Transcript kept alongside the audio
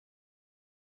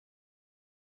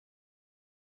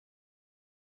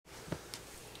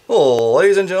Hello,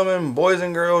 ladies and gentlemen, boys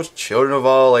and girls, children of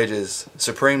all ages,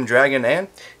 Supreme Dragon and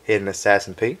Hidden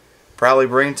Assassin P proudly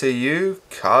bring to you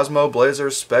Cosmo Blazer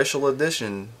Special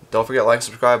Edition. Don't forget like and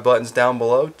subscribe buttons down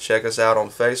below. Check us out on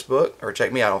Facebook, or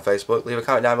check me out on Facebook. Leave a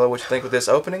comment down below what you think of this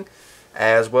opening,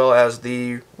 as well as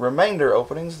the remainder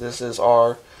openings. This is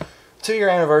our 2-year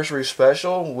anniversary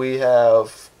special. We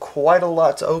have quite a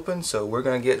lot to open, so we're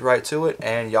going to get right to it,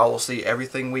 and y'all will see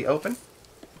everything we open.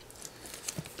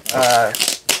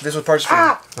 This was purchased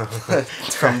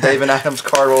from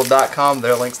DaveandAdamsCardworld.com.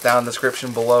 Their link's down in the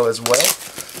description below as well.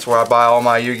 That's where I buy all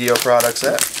my Yu-Gi-Oh products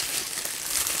at.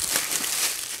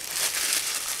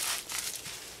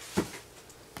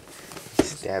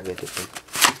 Stab it.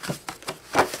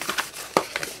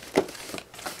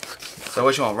 So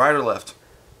which one, right or left?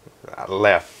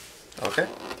 Left. Okay.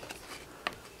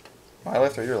 My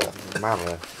left or your left? My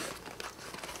left.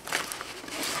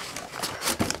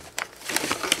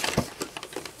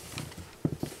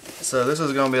 So this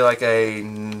is going to be like a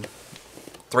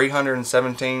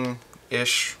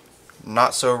 317-ish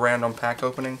not so random pack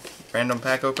opening.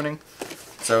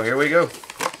 So here we go.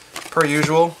 Per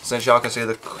usual, since y'all can see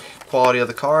the quality of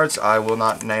the cards, I will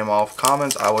not name off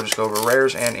commons. I will just go over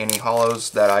rares and any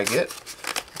holos that I get.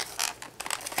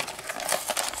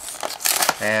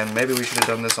 And maybe we should have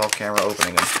done this off camera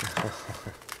opening them.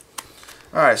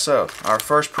 Alright, so our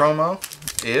first promo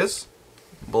is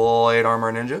Blade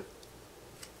Armor Ninja.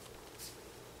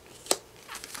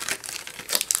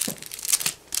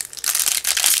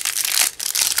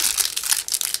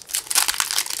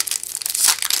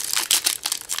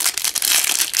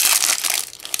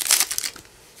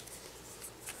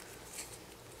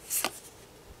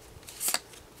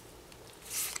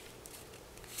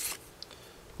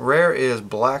 Rare is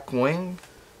Black Wing,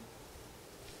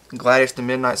 Gladius the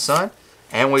Midnight Sun,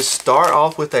 and we start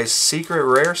off with a secret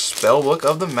rare Spellbook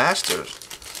of the Masters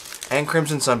and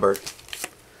Crimson Sunbird.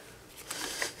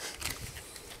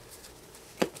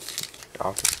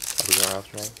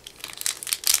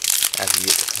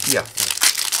 Yeah.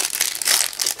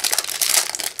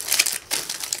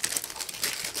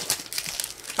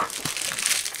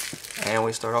 And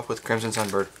we start off with Crimson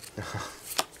Sunbird.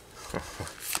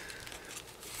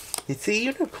 It's a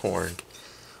unicorn.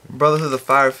 Brotherhood of the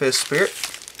Fire Fist Spirit,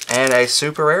 and a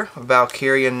super rare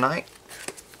Valkyrian Knight.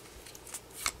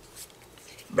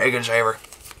 Bacon Shaver.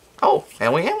 Oh,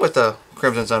 and we end with the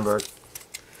Crimson Sunbird.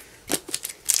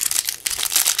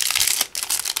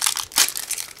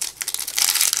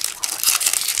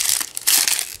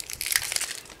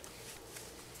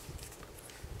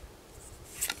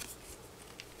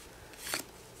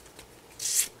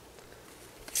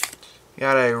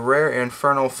 Got a rare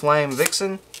Infernal Flame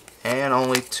Vixen, and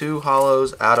only 2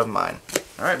 holos out of mine.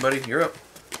 Alright, buddy, you're up.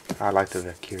 I like the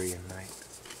Valkyrian Knight.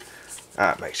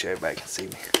 Alright, make sure everybody can see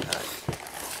me.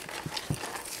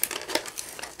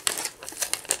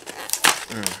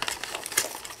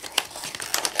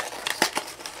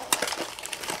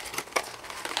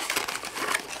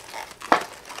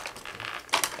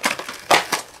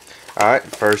 Alright,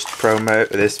 first promo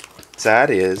this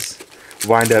side is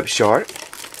Wind Up Shark.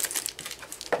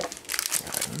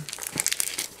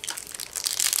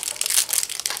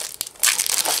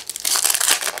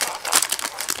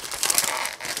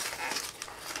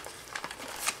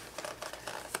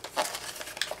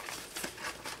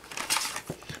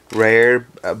 Rare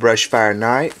Brushfire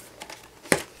Knight.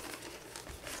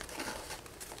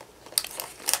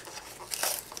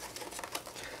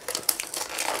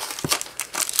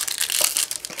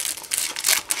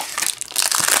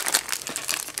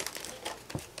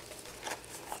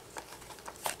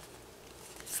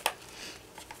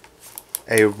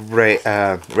 A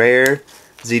rare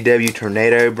ZW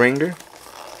Tornado Bringer.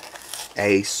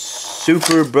 A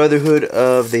Super Brotherhood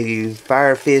of the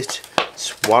Fire Fist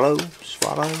Swallow.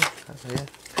 Yeah.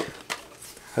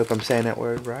 Hope I'm saying that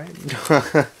word right.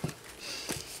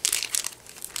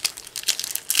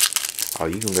 Oh,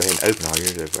 you can go ahead and open all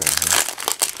yours over there.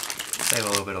 Save a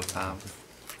little bit of time.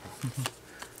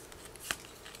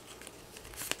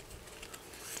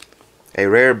 A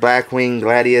rare Blackwing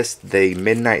Gladius, the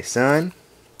Midnight Sun.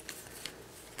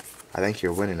 I think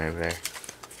you're winning over there.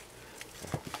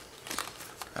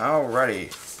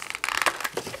 Alrighty.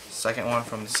 Second one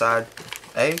from side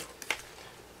A.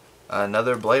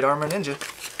 Another Blade Armor Ninja.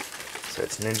 So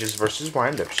it's ninjas versus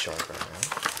Wind Up Shark right now.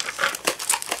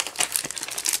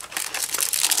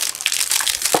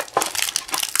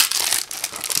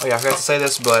 Oh yeah, I forgot to say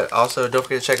this, but also don't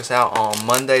forget to check us out on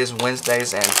Mondays,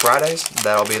 Wednesdays, and Fridays.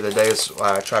 That'll be the days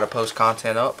I try to post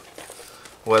content up.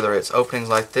 Whether it's openings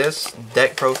like this,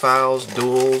 deck profiles,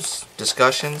 duels,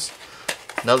 discussions,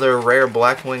 Another rare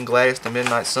Blackwing Gladius, the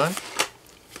Midnight Sun.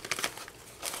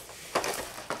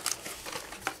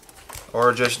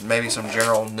 Or just maybe some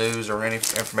general news or any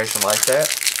information like that.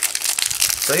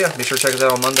 So yeah, be sure to check us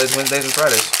out on Mondays, Wednesdays, and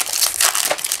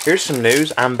Fridays. Here's some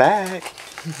news. I'm back.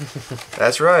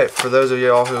 That's right. For those of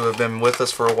y'all who have been with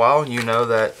us for a while, you know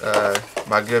that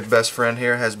my good best friend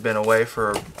here has been away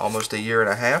for almost a year and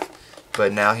a half.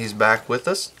 But now he's back with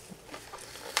us.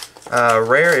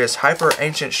 Rare is Hyper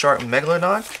Ancient Shark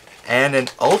Megalodon. And an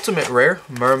ultimate rare,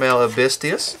 Mermail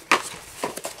Abystius.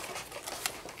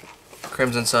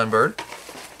 Crimson Sunbird.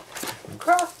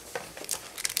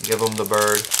 Give him the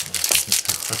bird.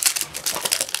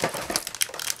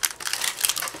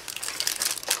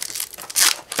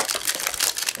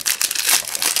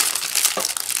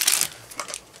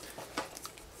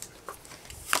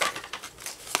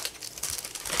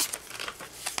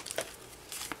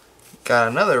 Got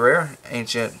another rare,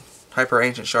 Hyper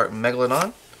Ancient Shark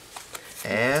Megalodon.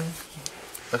 And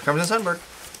a Crimson Sunbird.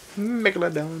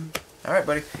 Megalodon. Alright,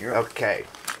 buddy. You're up. Okay.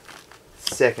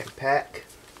 Second pack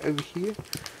over here.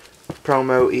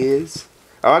 Promo is...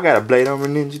 Oh, I got a Blade Armor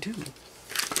Ninja too.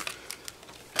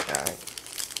 Alright.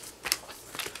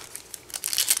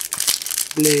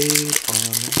 Blade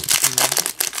Armor Ninja.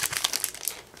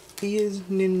 He is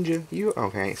ninja. You...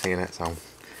 Okay, I ain't singing that song.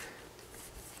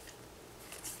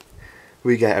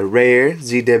 We got a rare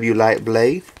ZW Light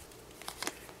Blade.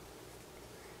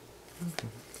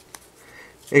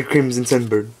 And Crimson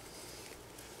Sunbird.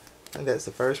 I think that's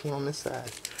the first one on this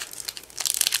side.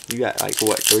 You got like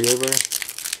what, 3 over there?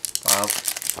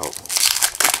 5. Oh.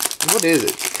 What is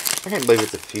it? I can't believe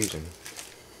it's a fusion.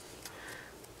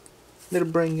 They're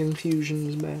bringing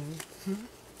fusions back.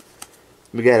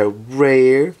 We got a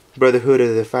rare Brotherhood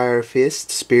of the Fire Fist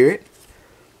Spirit.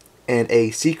 And a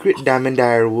secret Diamond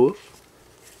Dire Wolf.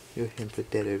 Go ahead and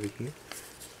put that over here.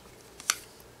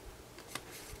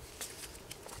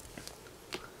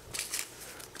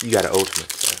 You got an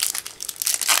ultimate, so.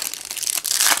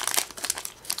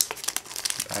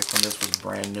 Back when this was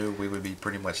brand new, we would be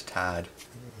pretty much tied.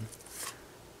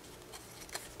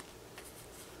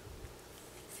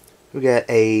 We got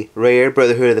a rare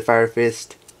Brotherhood of the Fire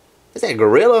Fist. Is that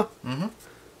Gorilla? Mm-hmm.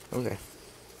 Okay.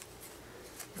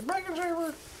 The Breaking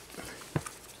Saber.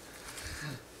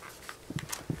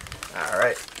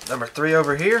 Alright, number 3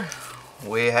 over here,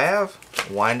 we have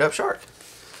Wind Up Shark.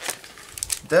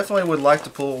 Definitely would like to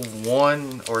pull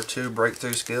 1 or 2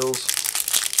 breakthrough skills.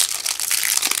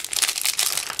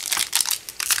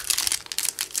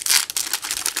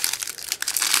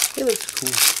 It looks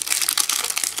cool.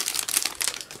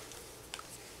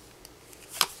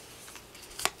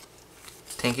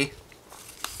 Tinky.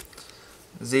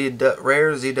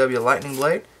 Rare ZW Lightning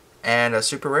Blade. And a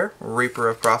super rare Reaper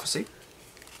of Prophecy.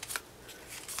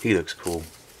 He looks cool.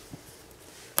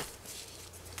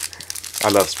 I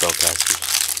love spellcasters.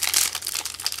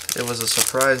 It was a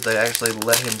surprise they actually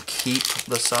let him keep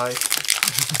the scythe.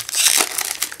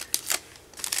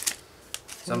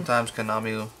 Sometimes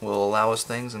Konami will allow us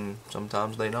things and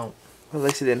sometimes they don't. Well, at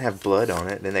least it didn't have blood on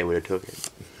it, then they would have took it.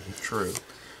 True.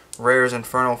 Rare's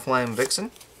Infernal Flame Vixen.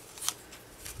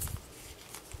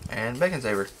 And Bacon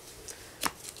Saber.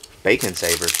 Bacon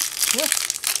Saber. Yeah.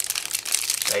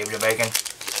 Save the bacon.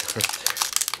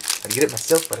 I get it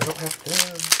myself, but I don't have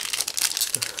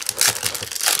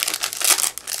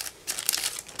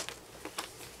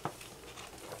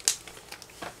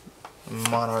to.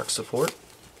 Monarch Support.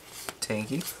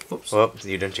 Tinky. Oops. Well,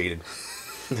 you done cheated.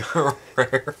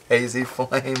 Rare Hazy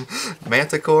Flame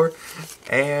Manticore.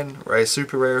 And a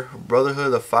super rare Brotherhood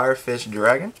of the Firefish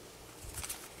Dragon.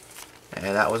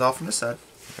 And that was all from this side.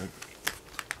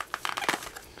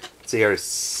 See, our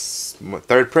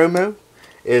third promo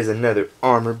is another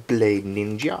Armor Blade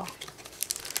Ninja.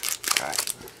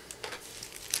 Alright.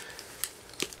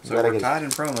 So we're tied in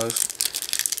promos.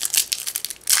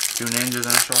 2 ninjas and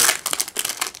a shark.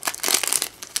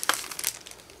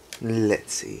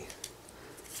 Let's see.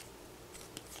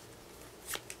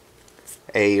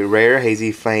 A rare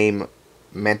Hazy Flame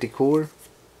Manticore.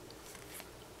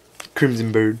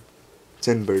 Crimson Bird.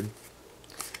 Sunbird.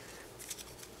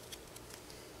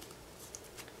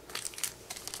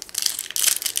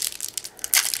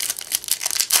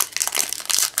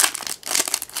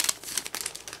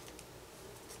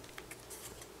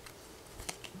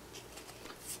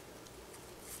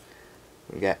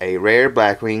 We got a rare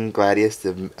Blackwing Gladius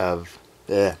of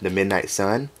the Midnight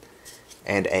Sun.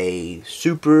 And a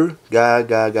super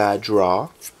Gaga draw.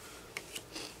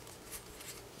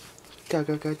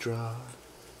 Gaga draw.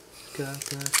 Gaga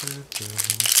draw.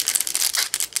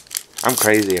 I'm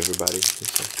crazy, everybody.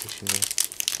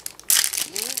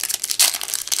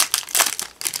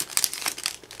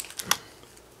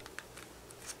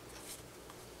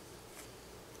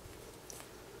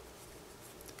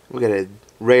 We got a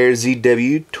rare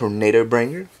ZW Tornado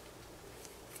Bringer.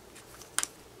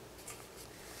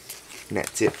 And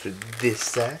that's it for this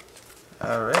side.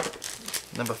 Alright.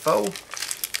 Number 4.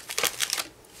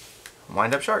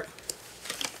 Wind Up Shark.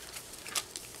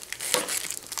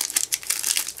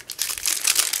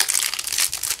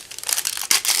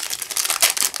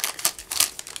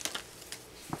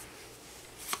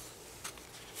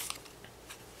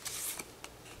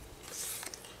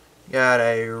 Got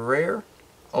a rare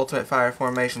Ultimate Fire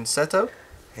Formation Seto.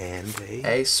 And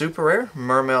A super rare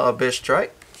Mermail Abyss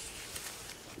Strike.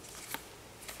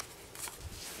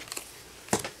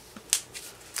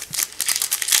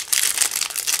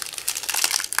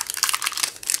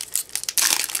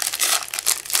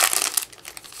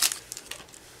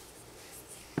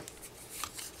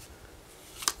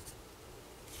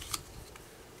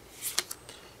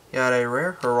 Got a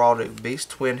rare Heraldic Beast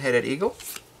Twin-Headed Eagle.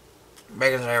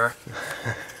 Bacon saver.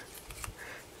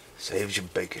 saves your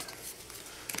bacon.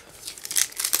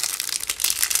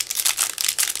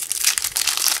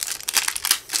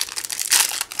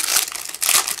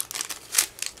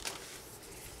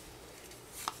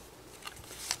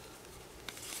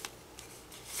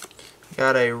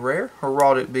 Got a rare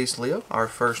Heraldic Beast Leo, our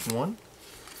first one.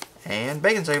 And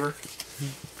Bacon Saver.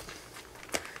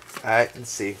 Alright, let's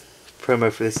see.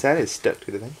 Promo for this side is stuck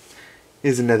to the thing.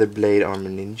 Here's another Blade Armor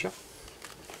Ninja.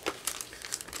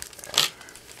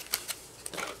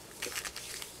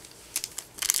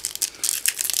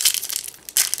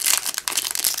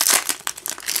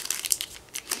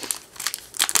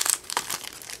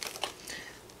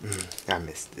 I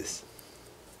missed this.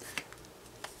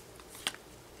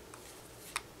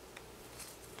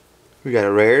 We got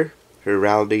a rare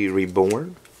Heraldry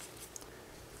Reborn.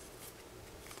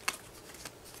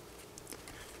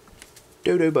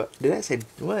 Dodo bot. Did I say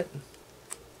what?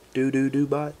 Doo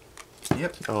bot?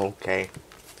 Yep. Okay.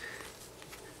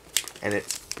 And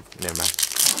it's never mind.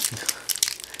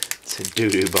 It's a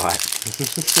doo bot.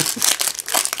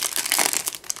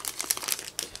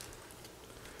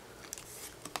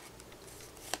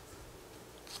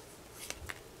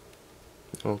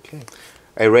 Okay.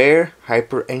 A rare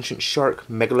Hyper Ancient Shark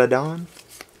Megalodon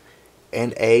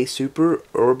and a Super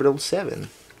Orbital 7.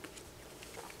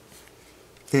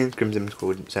 And Crimson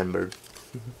Sunbird.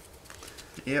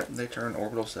 Yep, they turn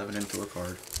Orbital 7 into a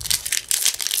card.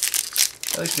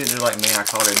 At least you didn't do like me, I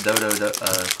called it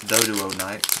Doduo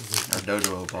Knight. Or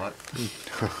Doduo Bot.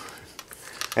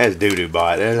 That's doo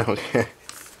bot. That's okay.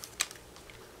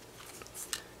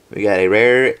 We got a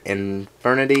rare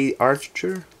Infernity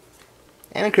Archer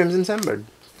and a Crimson Sunbird.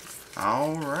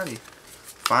 Alrighty.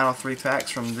 Final 3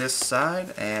 packs from this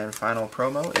side, and final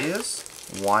promo is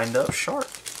Wind Up Shark.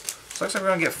 So looks like we're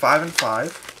going to get 5 and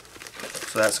 5.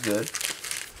 So that's good.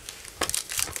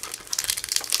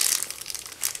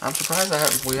 I'm surprised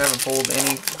we haven't pulled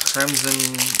any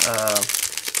Crimson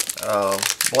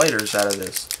Bladers out of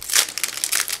this.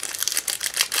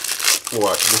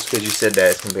 What? Just because you said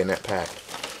that, it's going to be in that pack.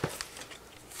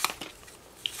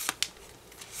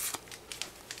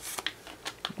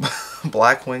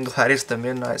 Blackwing Gladius the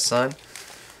Midnight Sun.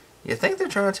 You think they're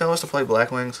trying to tell us to play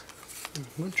Blackwings?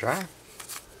 We'll try.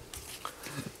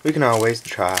 We can always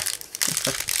try.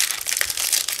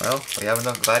 Well, we have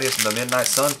enough Gladius and the Midnight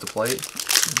Suns to play it.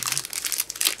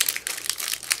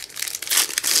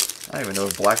 I don't even know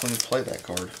if Blackwings play that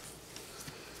card.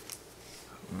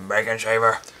 Bacon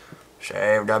Saver.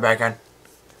 Save the bacon.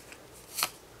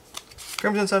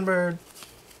 Crimson Sunbird.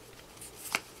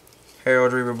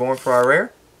 Heraldry Reborn for our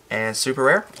rare. And super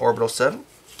rare, Orbital 7.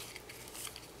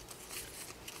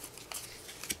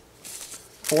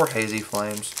 4 Hazy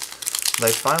Flames.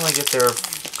 They finally get their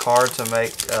card to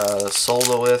make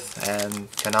Solda with,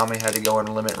 and Konami had to go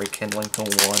and limit Rekindling to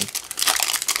 1.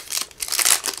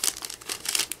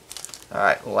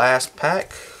 Alright, last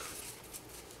pack.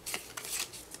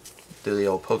 Do the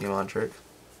old Pokemon trick.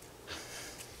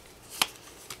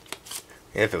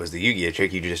 If it was the Yu-Gi-Oh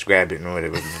trick, you just grabbed it and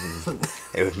it would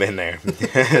have been there.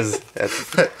 That's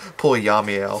Pull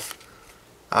Yamiel.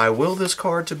 I will this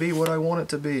card to be what I want it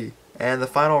to be. And the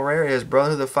final rare is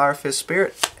Brotherhood of the Fire Fist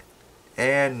Spirit.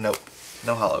 And nope.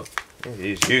 No hollow. If you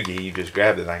use Yugi, you just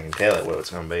grab the thing and tell it what it's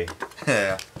going to be.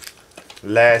 Yeah.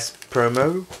 Last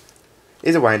promo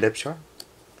is a Wind Up Shark.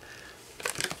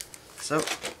 So,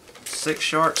 6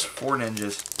 sharks, 4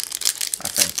 ninjas, I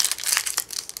think.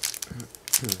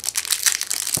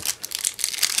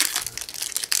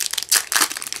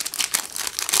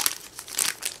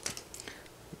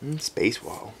 Space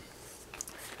Wall.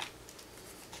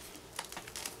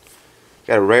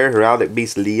 Got a rare Heraldic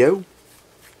Beast Leo.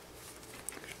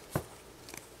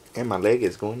 And my leg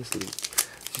is going to sleep.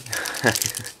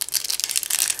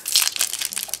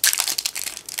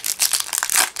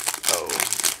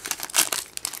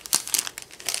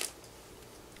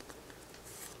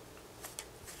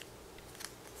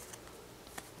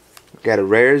 Got a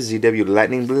rare ZW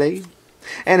Lightning Blade.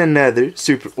 And another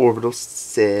Super Orbital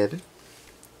 7.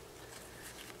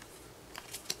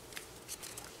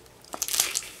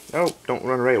 Oh, don't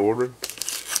run away, Orbital.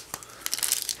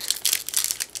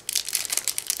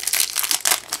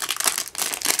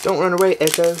 Don't run away,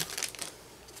 Echo.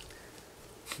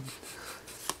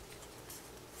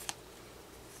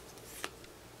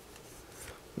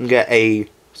 We got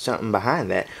something behind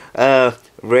that.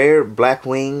 Rare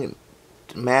Blackwing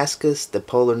Mascus, the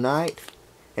Polar Knight,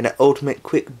 and an Ultimate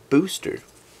Quick Booster.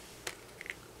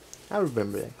 I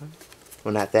remember that card.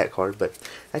 Well, not that card, but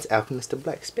that's Alchemist of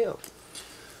Black Spell.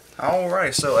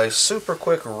 Alright, so a super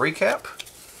quick recap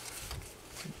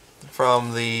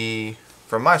from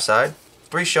my side.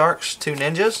 3 Sharks, 2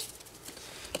 Ninjas,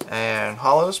 and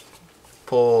Hollows.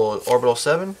 Pulled Orbital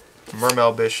 7,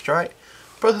 Mermail Bish Strike,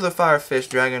 Brother of the Fire Fish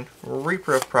Dragon,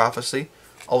 Reaper of Prophecy,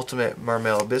 Ultimate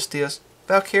Mermail Abystius,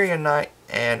 Valkyrian Knight,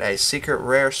 and a secret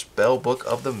rare Spellbook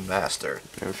of the Master.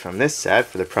 And from this side,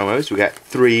 for the promos, we got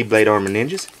 3 Blade Armor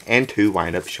Ninjas and 2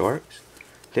 Wind-Up Sharks.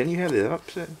 Didn't you have the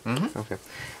opposite? Mm-hmm. Okay.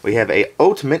 We have a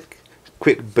Ultimate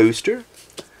Quick Booster,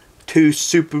 2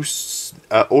 Super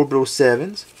Orbital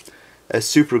 7s, a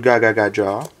Super Gaga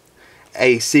Jaw,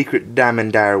 a Secret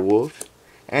Diamond Dire Wolf,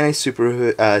 and a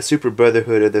Super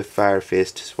Brotherhood of the Fire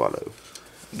Fist Swallow.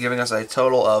 Giving us a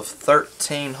total of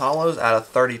 13 hollows out of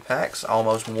 30 packs.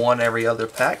 Almost one every other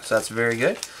pack, so that's very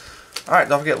good. Alright,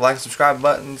 don't forget like and subscribe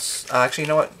buttons. Actually, you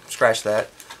know what? Scratch that.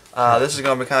 This is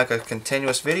going to be kind of like a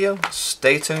continuous video.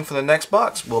 Stay tuned for the next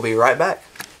box. We'll be right back.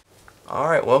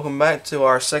 Alright, welcome back to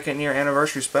our 2nd year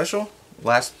anniversary special.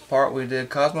 Last part we did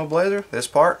Cosmo Blazer. This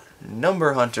part,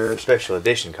 Number Hunters. Special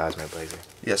edition Cosmo Blazer.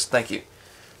 Yes, thank you.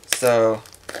 So,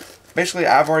 basically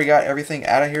I've already got everything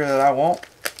out of here that I want.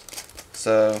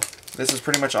 So, this is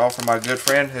pretty much all from my good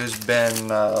friend who's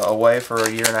been away for a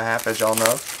year and a half, as y'all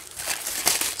know.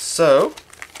 So,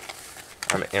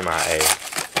 I'm MIA.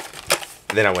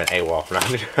 Then I went AWOL for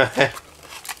 90.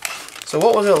 So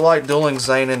what was it like dueling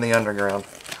Zane in the underground?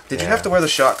 Did you have to wear the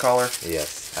shot collar?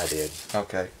 Yes, I did.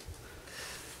 Okay.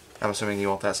 I'm assuming you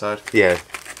want that side? Yeah.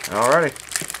 Alrighty.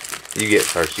 You get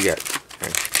first. You got.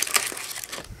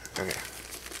 Okay.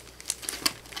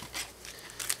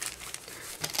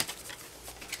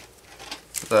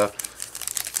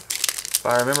 If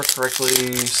I remember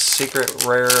correctly, secret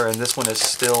rare, and this one is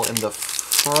still in the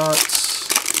front.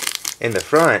 In the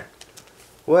front?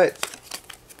 What?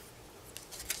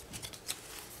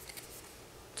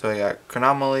 So we got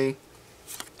Chronomaly,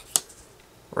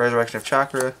 Resurrection of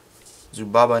Chakra,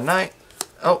 Zubaba Knight.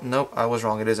 Oh, nope, I was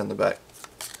wrong. It is in the back.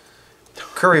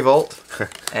 Curry Volt,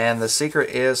 and the secret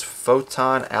is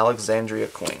Photon Alexandria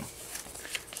Queen.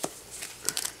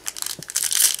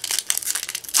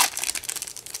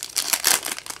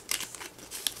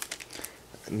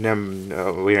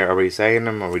 Are we saying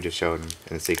them or are we just showing them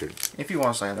in secret? If you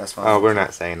want to say it, that's fine. Oh, we're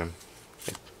not saying them.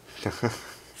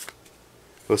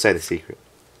 We'll say the secret.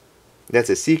 That's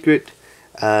a secret.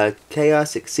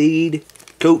 Chaos Exceed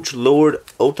Coach Lord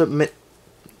Ultimate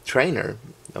Trainer.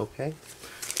 Okay.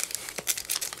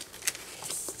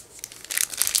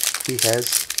 He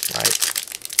has like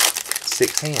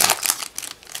 6 hands.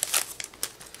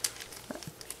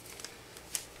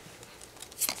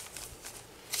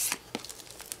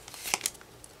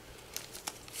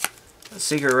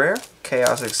 Secret rare,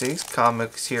 Chaos Exceeds,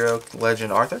 Comics Hero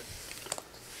Legend Arthur.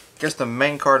 I guess the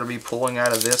main card to be pulling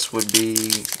out of this would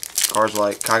be cards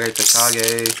like Kage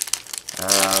Takage,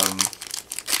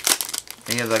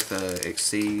 any of like the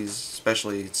Exceeds,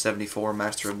 especially 74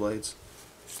 Master of Blades.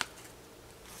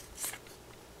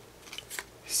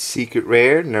 Secret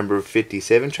rare, number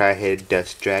 57, Tri-Head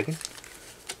Dust Dragon.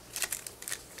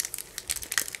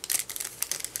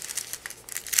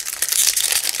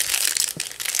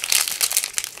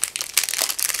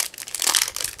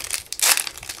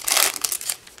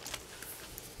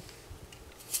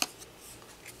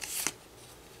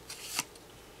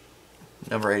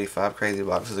 Number 85, Crazy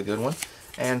Box is a good one.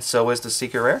 And so is the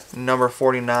secret rare. Number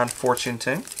 49, Fortune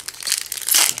Tune.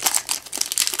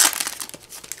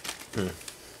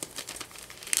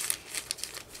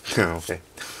 Okay.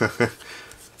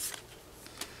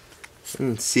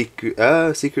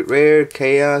 Secret rare,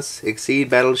 Chaos Exceed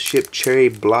Battleship Cherry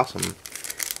Blossom.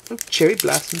 Oh, cherry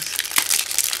blossoms.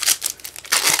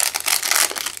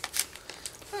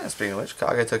 Speaking of which,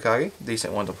 Kage Takage,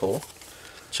 decent one to pull.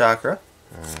 Chakra.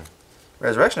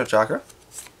 Resurrection of Chakra.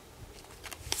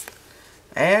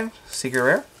 And secret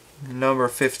rare, number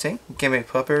 15, Gimmick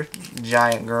Pupper,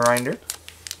 Giant Grinder.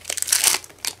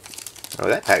 Oh,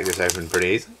 that pack just opened pretty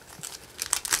easy.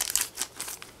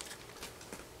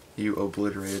 You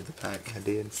obliterated the pack. I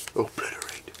did.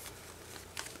 Obliterate.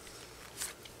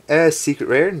 A secret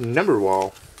rare number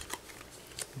wall.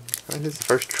 I think this is the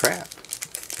first trap.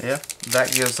 Yeah,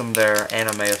 that gives them their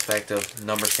anime effect of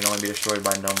numbers can only be destroyed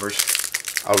by numbers.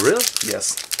 Oh, really?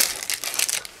 Yes.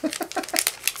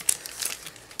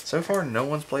 So far, no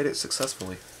one's played it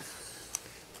successfully.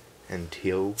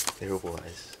 Until there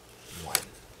was one.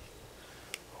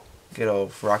 Good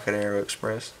old Rocket Arrow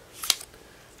Express.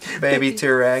 Baby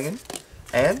Tiragan.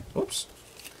 And, oops.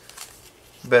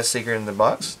 Best secret in the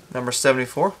box. Number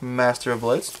 74, Master of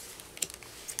Blades.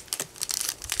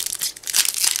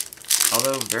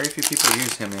 Although, very few people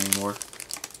use him anymore.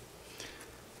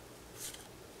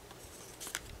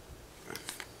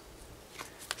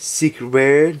 Secret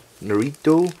rare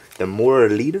Naruto, the moral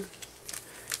leader.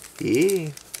 Yeah.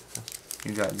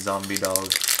 You got Zombie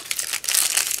Dog.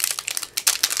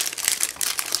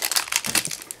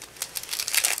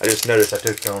 I just noticed I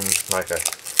took on like a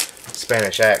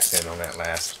Spanish accent on that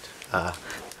last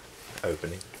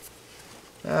opening.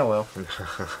 Ah, well.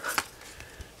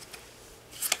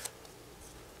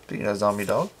 Speaking of Zombie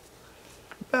Dog,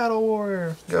 Battle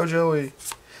Warrior, go Joey.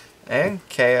 And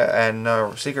Kea and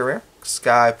Secret Rare,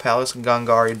 Sky Palace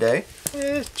Gangari Day.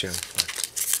 Yeah, Jim.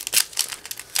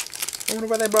 I wonder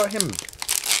why they brought him.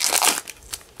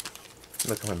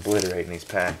 Look, I'm obliterating these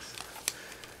packs.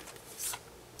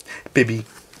 Bibby.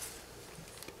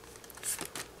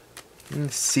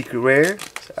 Secret rare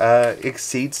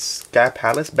exceeds Sky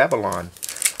Palace Babylon.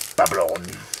 Babylon.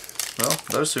 Well,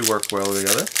 those two work well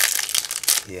together.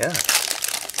 Yeah.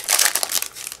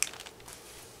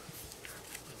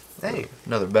 Hey,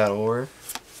 Another Battle Warrior.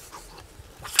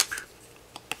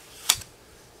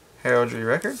 Heraldry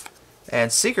Record.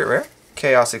 And Secret Rare,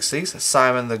 Chaos Exceeds,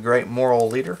 Simon the Great Moral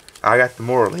Leader. I got the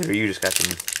moral leader. You just got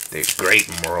the great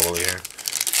moral leader.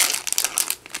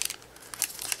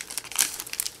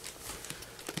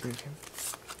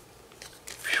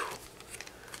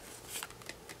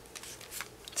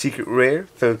 Secret rare,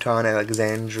 Photon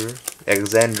Alexandra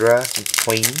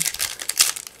Queen.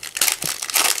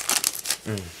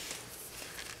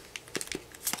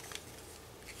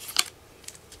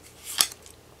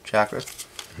 Chakra.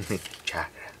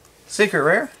 Chakra. Secret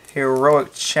Rare,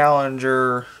 Heroic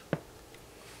Challenger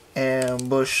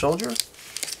Ambush Soldier.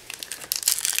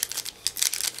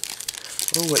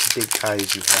 Oh, what big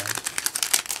ties you have.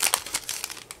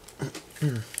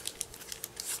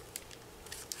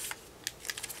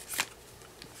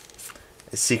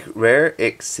 A secret rare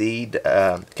exceed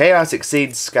Chaos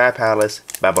exceeds Sky Palace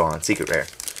Babylon. Secret rare.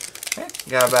 Okay,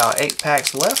 got about 8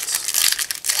 packs left.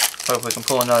 Hopefully we can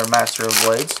pull another Master of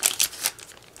Blades.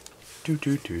 Do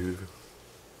do do.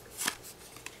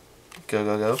 Go,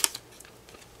 go, go.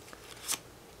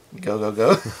 Go, go,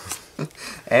 go.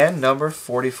 And number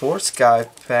 44, Sky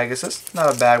Pegasus.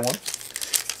 Not a bad one.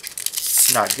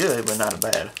 Not good, but not a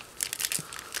bad.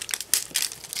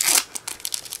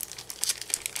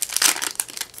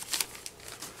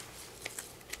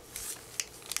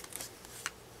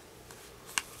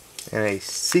 And a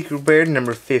secret rare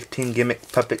number 15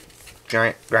 Gimmick Puppet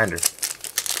Giant Grinder.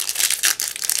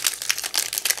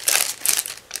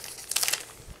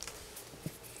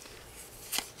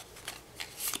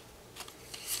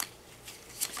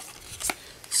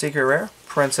 Secret Rare,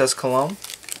 Princess Cologne.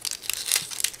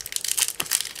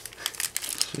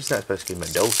 She's not supposed to be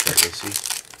Madolce, is she?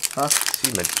 Huh?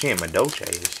 She ain't Madolce,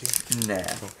 is she? Nah.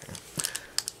 Okay.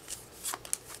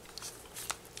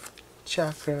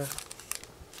 Chakra.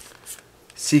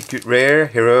 Secret rare,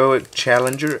 Heroic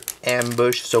Challenger,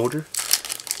 Ambush Soldier.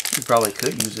 You probably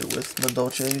could use it with the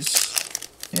Dolce's.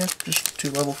 Yeah, just 2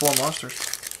 level 4 monsters.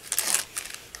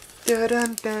 Dun,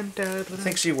 dun, dun, dun, I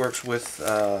think she works with,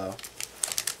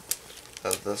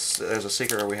 there's a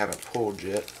secret rare we haven't pulled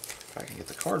yet. If I can get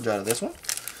the cards out of this one.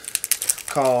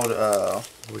 Called,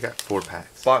 we got 4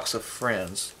 packs. Box of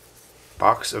Friends.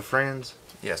 Box of Friends.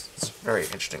 Yes, it's a very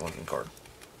interesting looking card.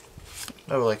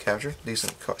 Overlay Capture,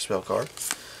 decent spell card.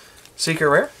 Secret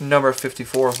Rare, number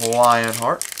 54,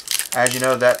 Lionheart. As you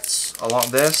know, that's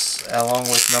along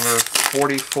with number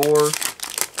 44,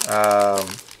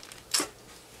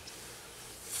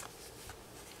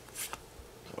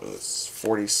 it's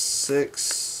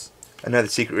 46. Another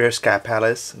secret rare, Sky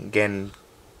Palace. Gengo,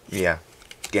 yeah,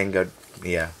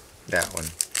 that one.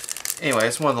 Anyway,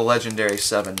 it's one of the legendary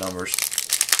 7 numbers.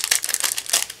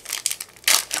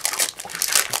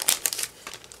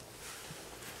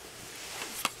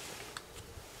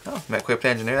 Oh, Equipped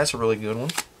Engineer, that's a really good one.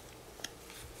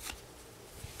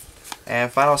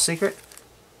 And final secret,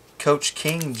 Coach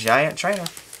King Giant Trainer.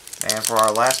 And for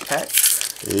our last pack,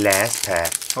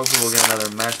 hopefully we'll get another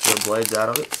Master of Blades out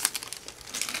of it.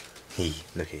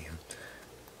 Look at him.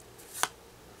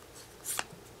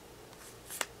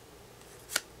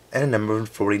 and a number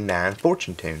 49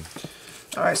 Fortune Tune.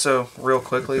 Alright, so real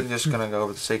quickly, just going to go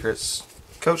over the secrets.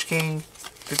 Coach King,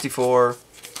 54,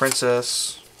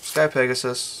 Princess, Sky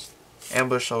Pegasus,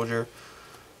 Ambush Soldier,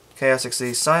 Chaos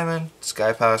Exceed Simon,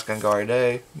 Sky Palace Gangari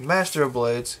Day, Master of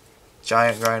Blades,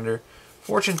 Giant Grinder,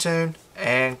 Fortune Tune,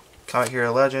 and Comic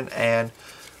Hero Legend, and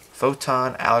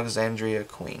Photon Alexandria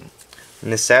Queen. On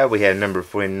this side, we have number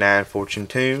 49 Fortune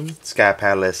Tune, Sky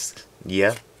Palace,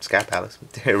 Sky Palace,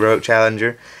 Heroic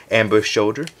Challenger, Ambush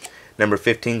Soldier, number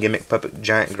 15 Gimmick Puppet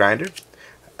Giant Grinder,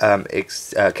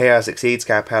 Chaos Exceed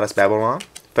Sky Palace Babylon,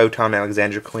 Photon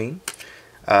Alexandria Queen,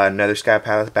 another Sky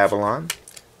Palace Babylon,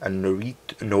 a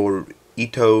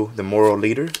Norito the Moral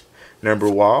Leader, number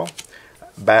Wall,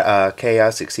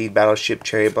 Chaos Exceed Battleship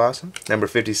Cherry Blossom, number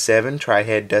 57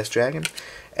 Tri-Head Dust Dragon,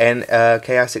 and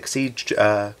Chaos Exceed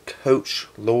Coach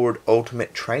Lord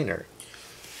Ultimate Trainer.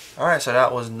 Alright, so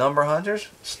that was Number Hunters.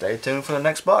 Stay tuned for the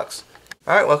next box.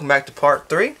 Alright, welcome back to part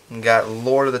 3. We got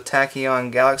Lord of the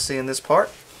Tachyon Galaxy in this part.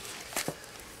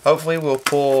 Hopefully we'll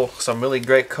pull some really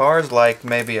great cards like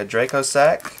maybe a Draco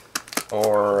Sack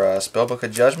or a Spellbook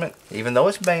of Judgment. Even though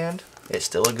it's banned, it's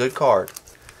still a good card.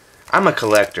 I'm a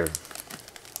collector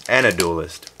and a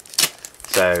duelist,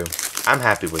 so I'm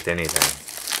happy with anything.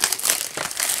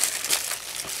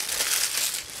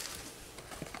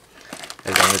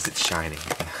 As long as it's shiny.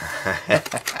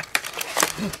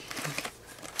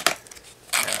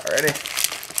 Ready?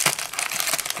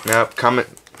 Nope, common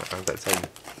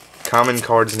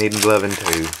cards need loving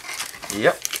too.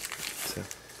 Yep. So.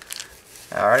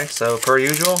 Alrighty, so per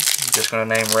usual, just going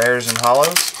to name rares and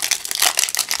hollows.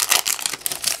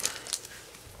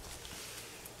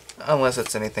 Unless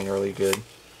it's anything really good.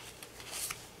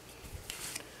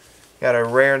 Got a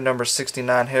rare number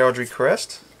 69 Heraldry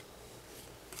Crest.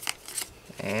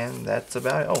 And that's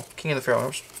about it. Oh, King of the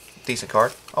Pharaoh. Decent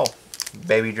card. Oh,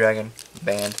 Baby Dragon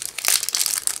banned.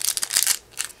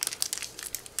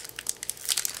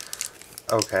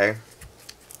 Okay.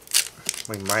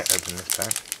 We might open this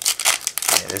pack.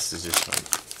 Yeah, this is just like...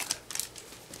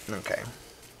 Okay.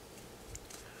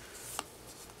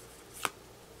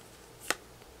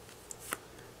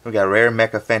 We got a rare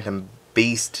Mecha Phantom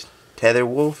Beast Tether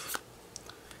Wolf.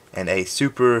 And a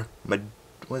super... what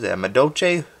is that?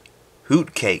 Madolche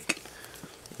Hoot Cake.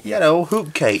 Yeah, the old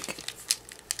Hoot Cake.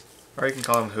 Or you can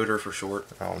call him Hooter for short.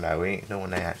 Oh no, we ain't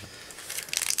doing that.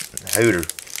 Hooter.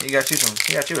 You got you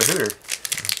a Hooter.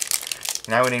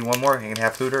 Now we need one more. You can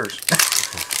have Hooters.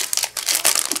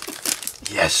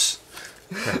 Yes.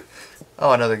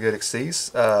 Oh, another good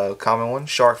Xyz. Common one,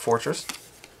 Shark Fortress.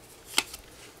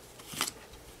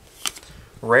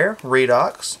 Rare,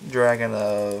 Redox, Dragon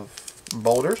of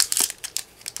Boulders.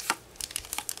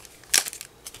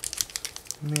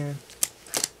 Man,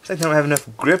 looks like they don't have enough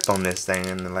grip on this thing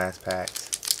in the last packs.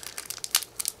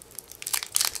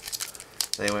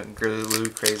 They went glue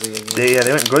crazy again.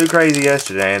 They went glue crazy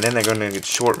yesterday, and then they're going to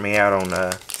short me out on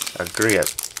a grip.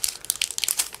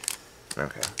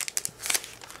 Okay.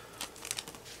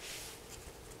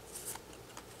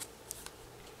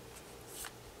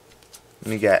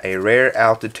 We got a rare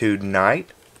Altitude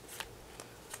Knight.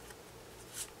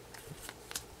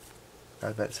 I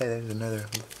was about to say there's another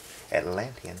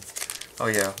Atlantean. Oh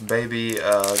yeah, baby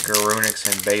Garunix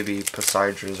and baby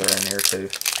Poseidras are in here too.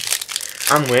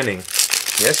 I'm winning.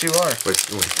 Yes, you are.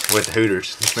 With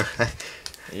Hooters.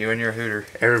 You and your Hooter.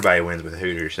 Everybody wins with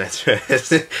Hooters. That's right.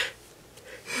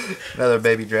 Another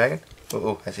baby dragon.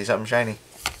 Oh, I see something shiny.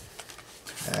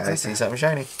 I see something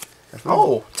shiny.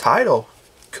 Oh, Tidal.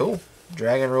 Cool.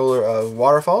 Dragon Ruler of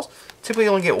Waterfalls. Typically you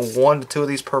only get 1 to 2 of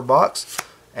these per box.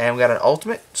 And we got an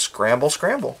ultimate Scramble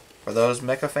for those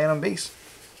Mecha Phantom Beasts.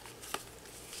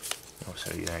 Oh,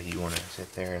 so yeah, you want to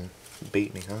sit there and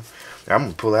beat me, huh? I'm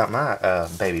going to pull out my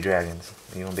baby dragons.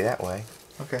 You want to be that way?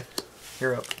 Okay.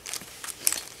 You're up.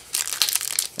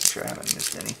 Make sure I haven't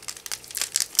missed any.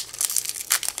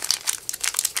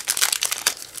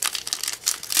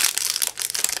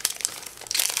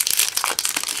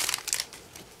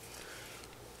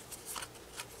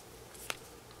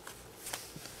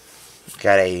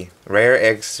 Got a rare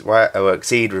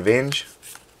Exceed Revenge.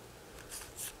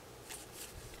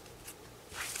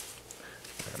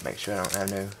 Make sure I don't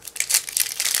have no...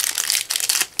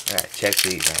 Alright, check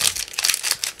these out.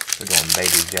 We're doing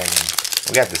baby dragon.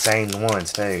 We got the same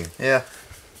ones too. Yeah.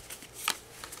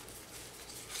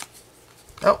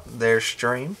 Oh, there's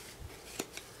Stream.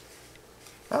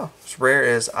 Oh, it's rare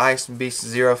is Ice Beast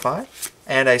 05.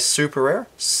 And a super rare,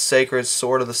 Sacred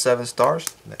Sword of the 7 Stars.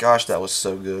 Gosh, that was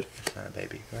so good. It's not a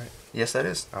baby, right? Yes, that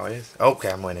is. Oh, it is?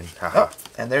 Okay, I'm winning. Oh,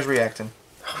 and there's Reacting.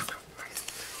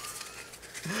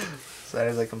 So that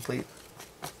is a complete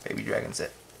baby dragon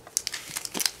set.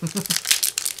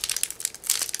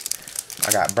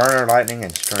 I got Burner, Lightning,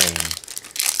 and Stream.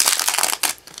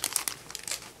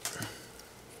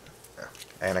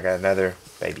 And I got another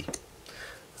baby.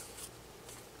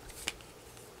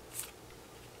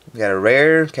 We got a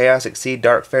rare Chaos Exceed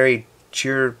Dark Fairy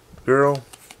Cheer Girl.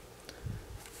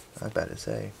 I was about to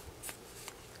say.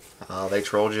 Oh, they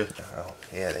trolled you. Oh,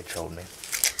 yeah, they trolled me.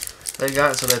 They've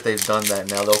gotten so that they've done that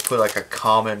now. They'll put like a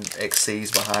common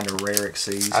Xyz behind a rare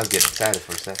Xyz. I was getting excited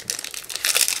for a second.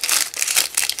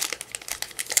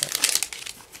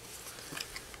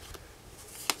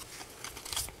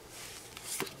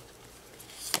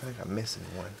 I think I'm missing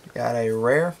one. Got a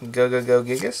rare Go Go Go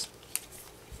Gigas.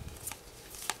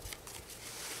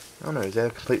 I don't know, is that a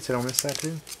complete set on this side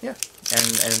too? Yeah,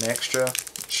 and an extra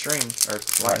stream or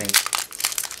lightning.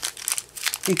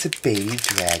 It's a baby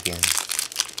dragon.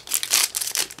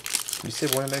 You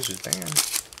said one of those was banned.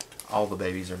 All the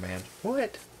babies are banned.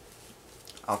 What?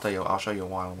 I'll show you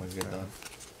why when we get done.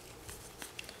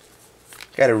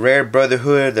 Got a rare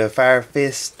Brotherhood of the Fire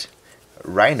Fist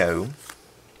Rhino.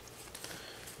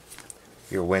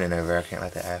 You're winning over. I can't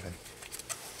let that happen.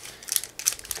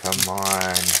 Come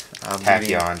on.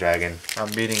 Tachyon Dragon.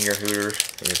 I'm beating your Hooters.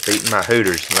 You're beating my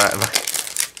Hooters. Right.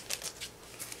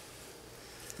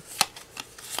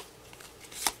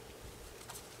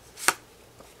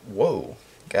 Whoa.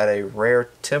 Got a rare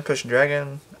Tempest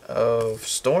Dragon of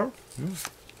Storm.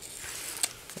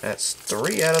 That's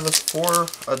 3 out of the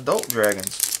 4 adult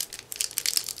dragons.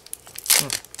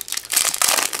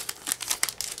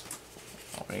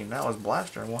 I mean, that was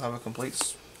Blaster, and we'll have a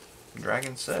complete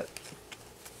dragon set.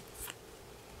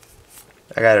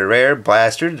 I got a rare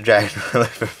Blaster, the Dragon.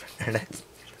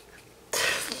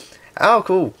 Oh,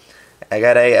 cool. I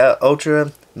got a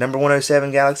Ultra number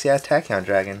 107 Galaxy Eye Tachyon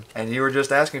Dragon. And you were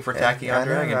just asking for Tachyon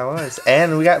Dragon. I was.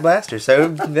 And we got Blaster, so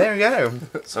there we go.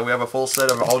 So we have a full set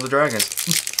of all the dragons.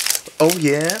 Oh,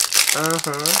 yeah.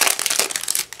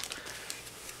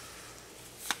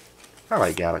 I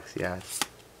like Galaxy Eyes.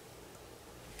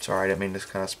 Sorry, I didn't mean to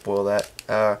kind of spoil that.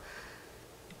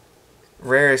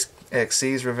 Rare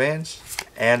Xyz Revenge.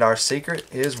 And our secret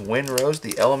is Windrose,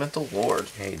 the Elemental Lord.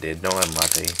 Yeah, he did. Don't let him lie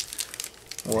to you.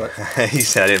 What? He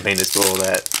said I didn't mean to spoil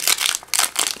that.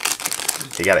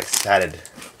 He got excited.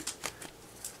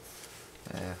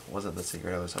 Wasn't the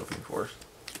secret I was hoping for.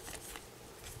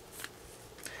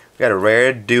 We got a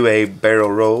rare Do a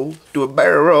Barrel Roll. Do a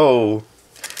Barrel Roll.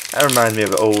 That reminds me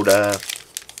of an old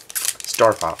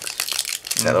Star Fox.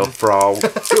 That little frog.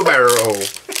 Do a Barrel Roll.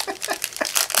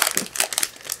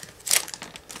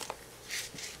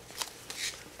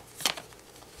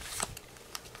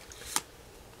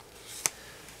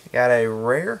 Got a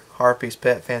rare Harpy's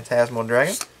Pet Phantasmal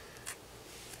Dragon.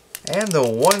 And the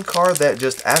one card that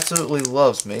just absolutely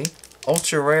loves me,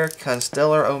 Ultra Rare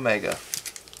Constellar Omega.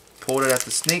 Pulled it at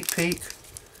the sneak peek,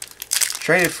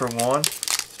 traded for one,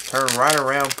 turned right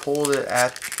around, pulled it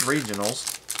at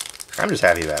regionals. I'm just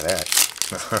happy about that.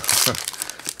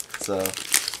 So,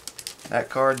 that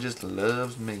card just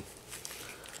loves me.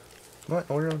 What?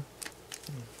 What are you on?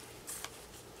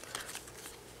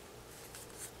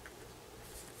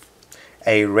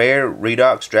 A rare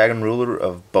Redox Dragon Ruler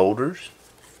of Boulders.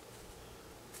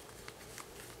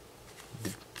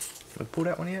 Did we pull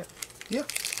that one yet? Yeah.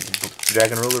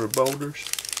 Dragon Ruler of Boulders.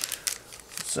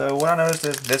 So what I noticed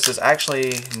is this is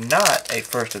actually not a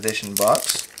first edition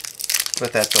box,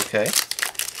 but that's okay.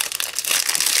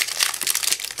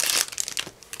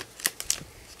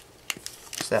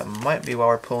 So that might be why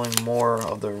we're pulling more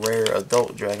of the rare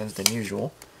adult dragons than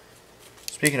usual.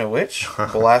 Speaking of which,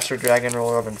 Blaster Dragon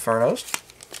Ruler of Infernos.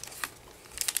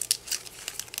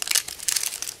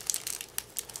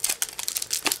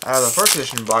 Out of the first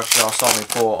edition box, y'all saw me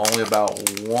pull only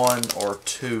about 1 or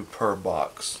 2 per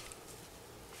box.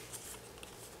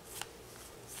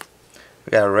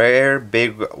 We got a rare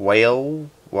Big Whale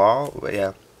Wall,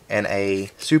 yeah, and a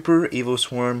Super Evil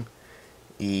Swarm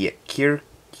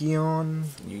Kirkion.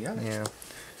 You got it. Yeah.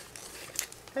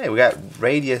 Hey, we got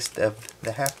Radius of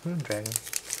the Half Moon Dragon.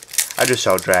 I just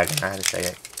saw Dragon, I had to say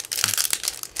it.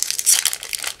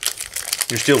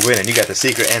 You're still winning. You got the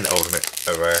secret and the ultimate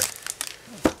over there.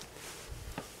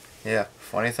 Yeah,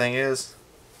 funny thing is,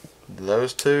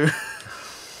 those two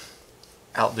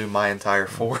outdo my entire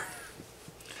 4.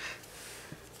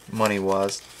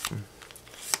 Money-wise.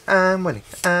 I'm winning.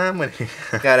 I'm winning.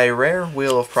 Got a rare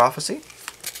Wheel of Prophecy.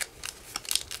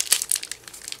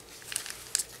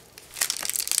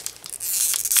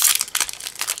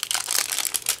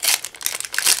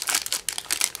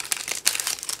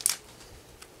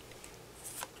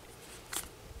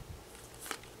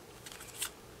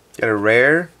 Got a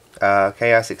rare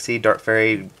Chaos Exceed Dark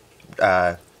Fairy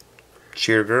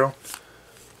Cheer girl.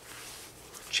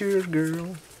 Cheer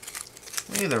girl.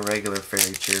 Maybe the regular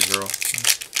fairy cheer girl.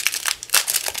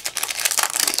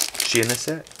 She in the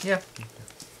set? Yeah.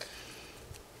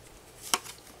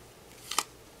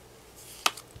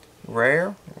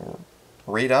 Rare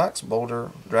Redox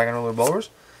Boulder Dragon Ruler Boulders,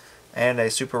 and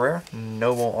a super rare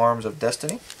Noble Arms of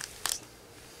Destiny.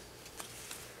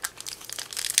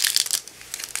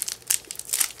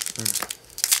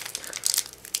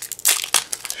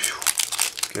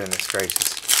 Goodness gracious.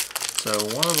 So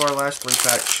one of our last 3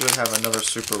 packs should have another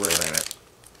super rare in it.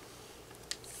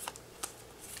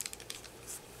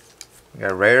 We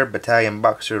got a rare Battalion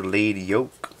Boxer Lead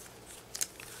Yoke.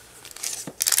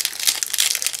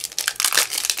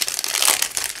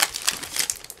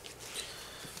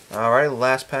 Alright,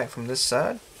 last pack from this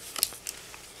side.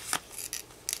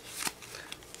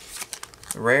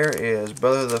 Rare is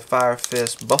Brother of the Fire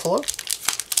Fist Buffalo.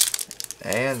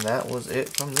 And that was it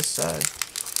from this side.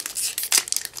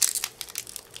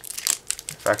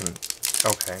 If I can...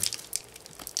 Okay.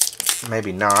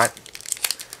 Maybe not.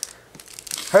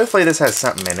 Hopefully this has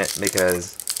something in it,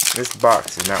 because this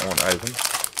box does not want to open.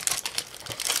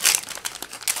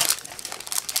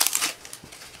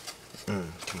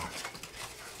 Come on.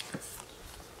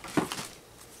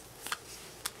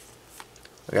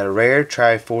 We got a rare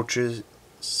Trifortress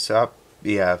Sup.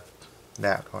 Yeah,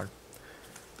 that card.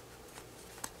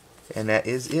 And that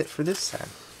is it for this side.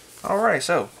 Alright,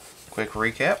 so quick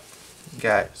recap.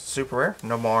 Got super rare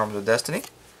Noble Arms of Destiny.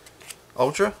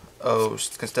 Ultra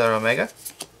Constellar Omega.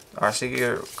 Our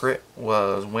secret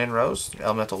was Windrose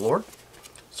Elemental Lord.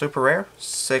 Super rare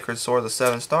Sacred Sword of the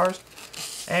 7 Stars.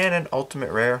 And an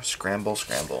ultimate rare Scramble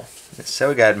Scramble. So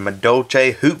we got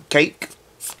Madolche Hoop Cake.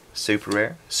 Super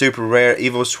rare. Super rare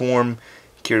Evil Swarm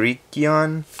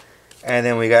Kirikion. And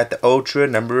then we got the Ultra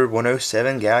number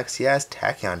 107 Galaxy Eyes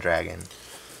Tachyon Dragon.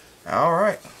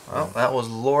 Alright, well that was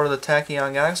Lord of the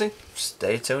Tachyon Galaxy.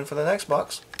 Stay tuned for the next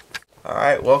box.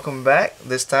 Alright, welcome back.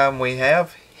 This time we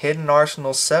have Hidden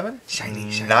Arsenal 7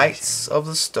 Shiny, Knights of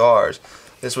the Stars.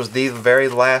 This was the very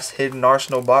last Hidden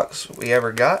Arsenal box we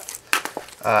ever got.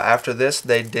 After this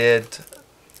they did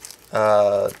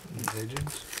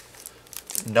Legends?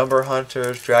 Number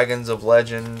Hunters, Dragons of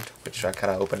Legend, which I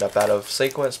kind of opened up out of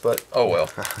sequence, but oh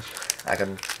well. I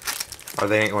can... Oh,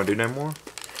 they ain't going to do no more?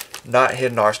 Not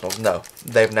Hidden Arsenals, no.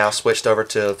 They've now switched over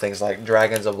to things like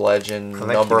Dragons of Legend,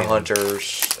 Number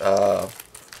Hunters. What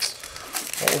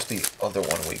was the other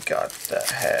one we got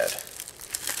that had?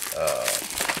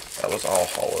 That was all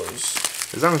hollows.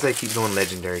 As long as they keep doing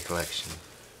Legendary Collection.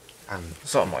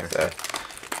 Something like that.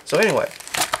 So anyway,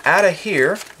 out of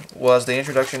here was the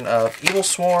introduction of Evil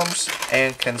Swarms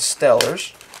and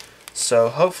Constellars. So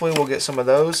hopefully we'll get some of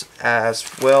those, as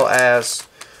well as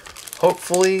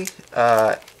hopefully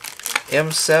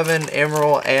M7,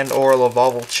 Emerald, and or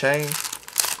Lavalval Chain.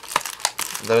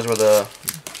 Those were the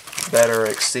better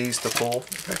Xyz to pull.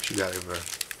 What you got over?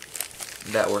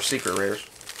 That were secret rares.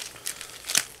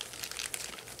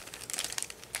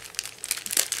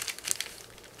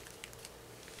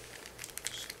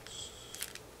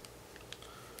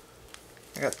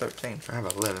 I got 13. I have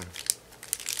 11.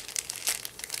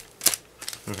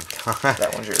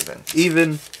 That one's yours then.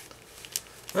 Even.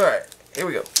 Alright, here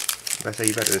we go. I say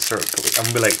you better start. I'm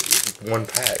gonna be like one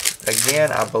pack.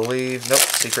 Again, I believe. Nope,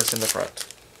 secrets in the front.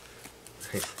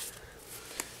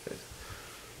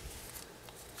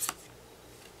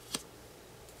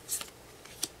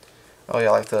 Oh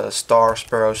yeah, like the Star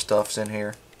Sparrow stuff's in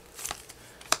here.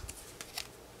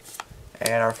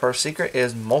 And our first secret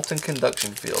is Molten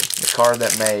Conduction Field, the card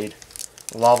that made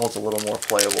Laval's a little more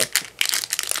playable.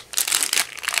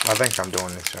 I think I'm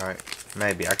doing this right.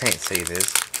 Maybe. I can't see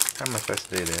this. How am I supposed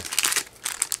to do this?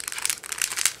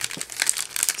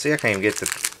 See, I can't even get the...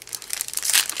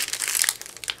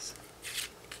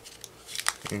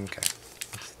 Okay.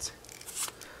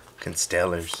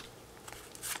 Constellars.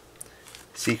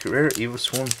 Secret Rare Evil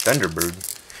Swarm Thunderbird.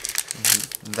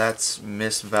 That's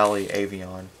Miss Valley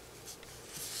Avion.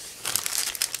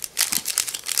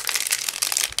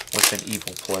 With an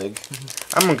evil plague.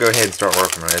 I'm going to go ahead and start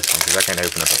working on this one because I can't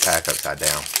open up a pack upside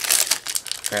down.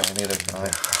 Apparently neither can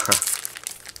I.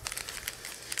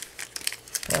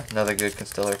 Yeah, another good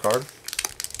Constellar card.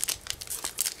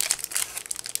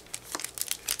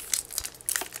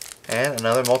 And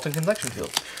another Molten Conduction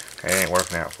Field. Okay, it ain't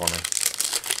working out for me.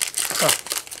 Huh.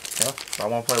 Well, if I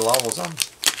want to play Lavals, I'm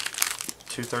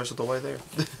 2/3 of the way there.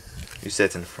 You said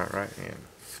it's in the front, right? Yeah.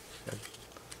 Good.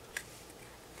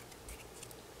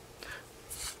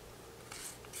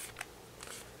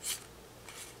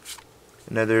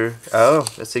 Another, oh,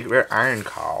 a secret rare Iron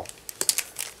Call.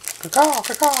 Caw,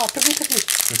 caw, caw, piggy, piggy.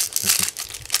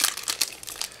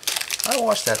 I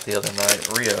watched that the other night,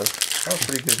 Rio. That was a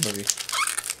pretty good movie.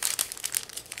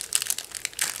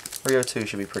 Rio 2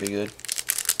 should be pretty good.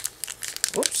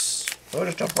 Whoops. We'll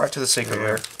just jump right to the secret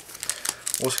rare.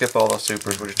 We'll skip all those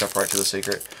supers. We'll just jump right to the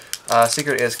secret.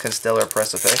 Secret is Constellar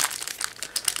Precipice.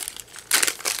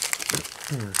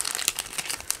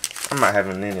 I'm not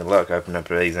having any luck opening up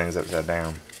these things upside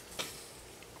down.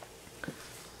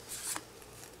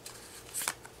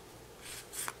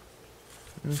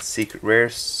 Secret rare,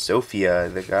 Sophia,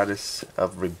 the goddess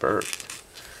of rebirth.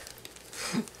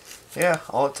 Yeah,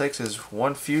 all it takes is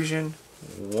one fusion,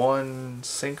 one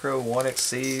synchro, one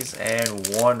exceeds, and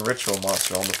one ritual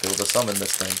monster on the field to summon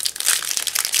this thing.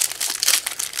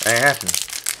 Ain't happening.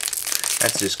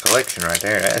 That's just collection right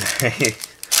there.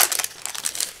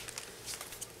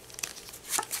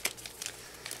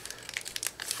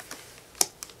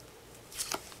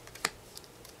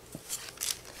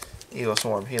 Evil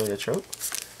Swarm Heliotrope.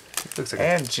 Looks like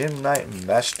and Gem Knight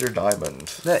Master Diamond.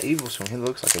 That Evil Swarm, he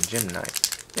looks like a Gem Knight.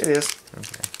 It is.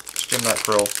 Okay. It's Gem Knight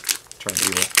Pearl turned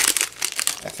evil.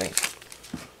 I think.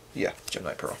 Yeah, Gem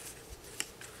Knight Pearl.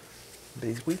 But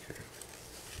he's weaker.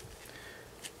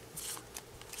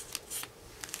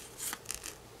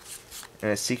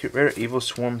 And a secret rare, Evil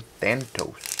Swarm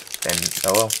Thanatos.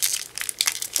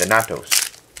 Thanatos.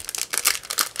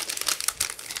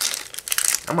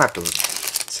 I'm gonna have to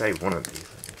save one of these.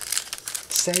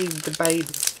 Save the baby.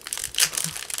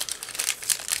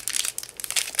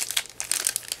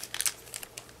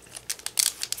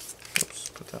 Oops,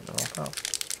 put that in the wrong pile.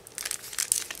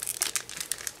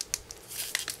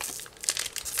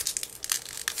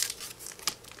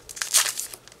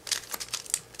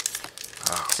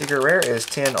 Secret rare is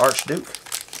 10 Archduke.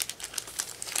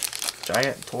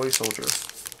 Giant toy soldier.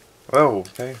 Oh,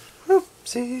 okay.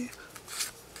 Whoopsie.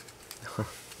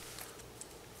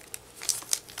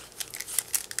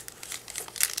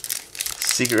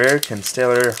 Secret rare,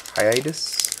 Constellar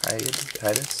Hiatus.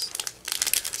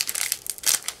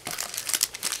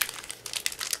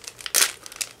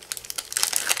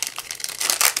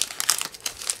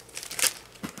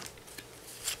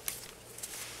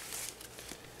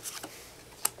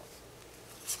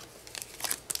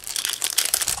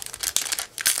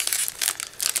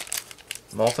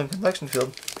 Molten Convection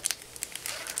Field.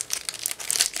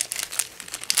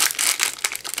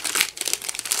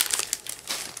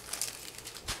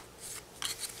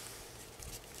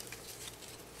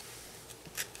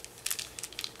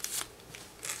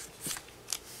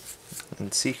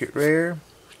 And secret rare,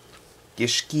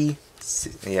 Gishki,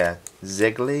 yeah,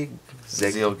 Zeglig,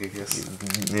 Zealgigus.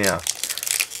 yeah,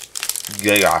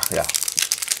 yeah.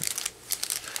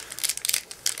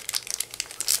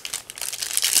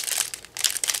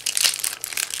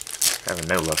 Having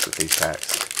no luck with these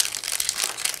packs.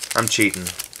 I'm cheating.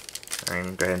 I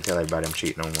can go ahead and tell everybody I'm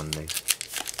cheating on one of these.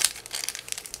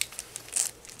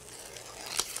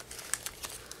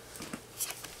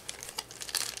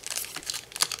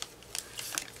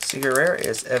 Secret rare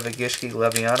is Evagishki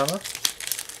Levianima.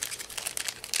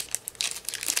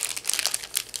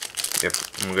 Yep,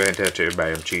 I'm gonna go ahead and tell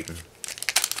everybody I'm cheating.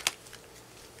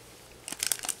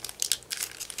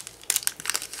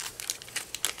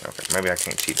 Okay, maybe I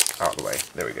can't cheat all the way.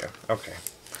 There we go. Okay.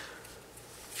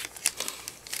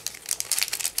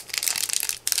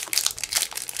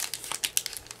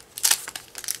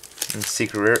 And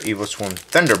secret rare, Evil Swarm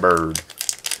Thunderbird.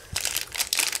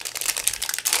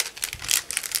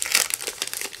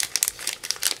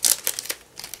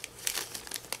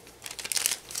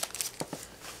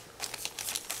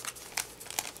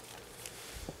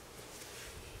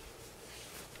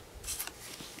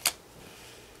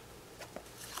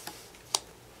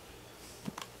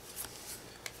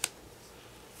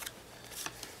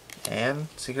 And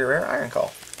secret rare Iron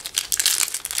Call.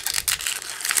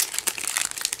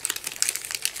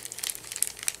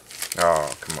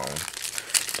 Oh, come on.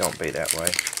 Don't be that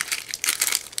way.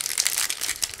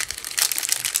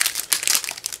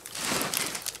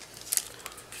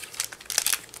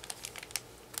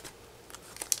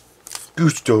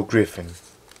 Gusto Griffin.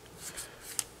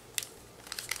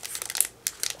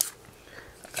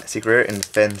 Secret rare,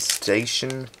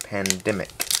 Infestation Pandemic.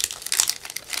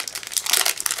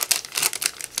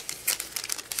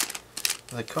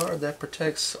 The card that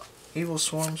protects evil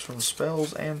swarms from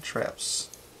spells and traps.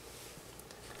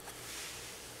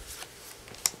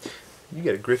 You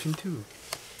got a Griffin too.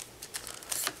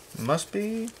 Must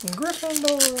be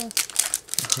Gryffindor.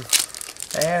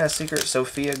 And a secret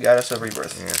Sophia, Goddess of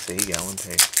Rebirth. Yeah, see, he got one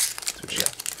too. That's what you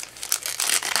got.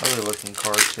 Lovely looking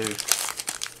card too.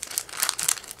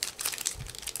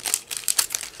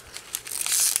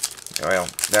 Well,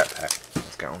 that pack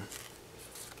is gone.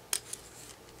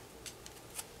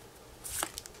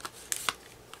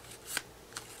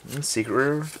 Secret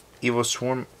Rare. Evil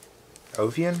Swarm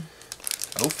Ophion.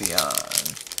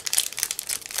 Ophion.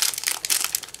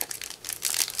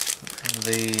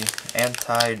 The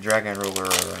anti-dragon ruler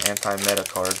or anti-meta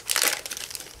card.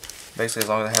 Basically, as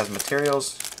long as it has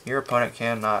materials, your opponent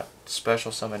cannot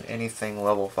special summon anything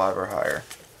level 5 or higher.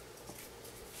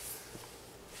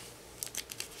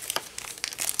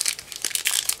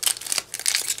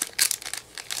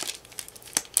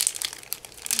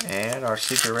 And our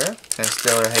secret rare,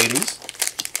 Constellar Hades.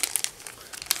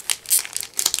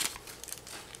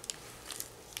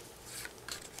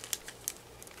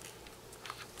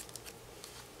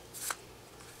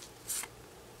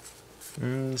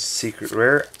 Secret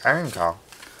Rare Iron Call.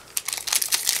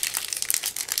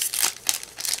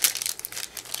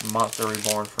 Monster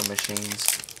Reborn for machines.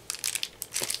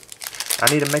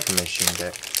 I need to make a machine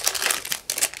deck.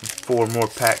 4 more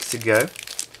packs to go.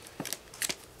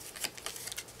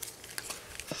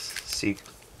 See,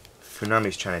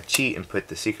 Konami's trying to cheat and put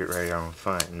the Secret Rare on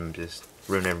front and just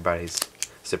ruin everybody's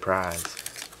surprise.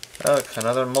 Look,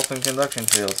 another molten conduction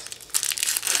field.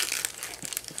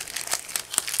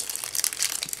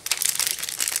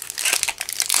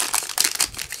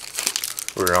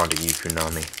 We're on to you,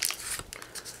 Konami.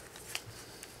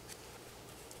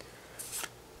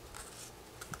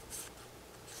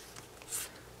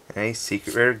 A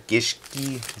secret rare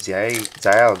Gishki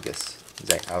Zyalgus.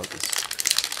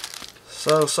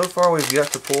 So far we've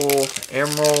got to pull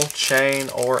Emerald, Chain,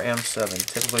 or M7.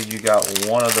 Typically you got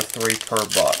one of the 3 per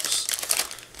box.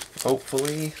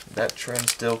 Hopefully that trend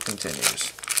still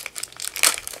continues.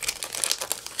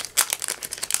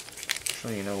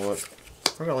 Actually, you know what?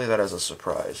 We're going to leave that as a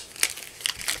surprise.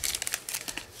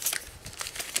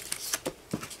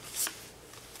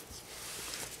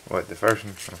 What, the first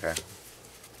one? Okay.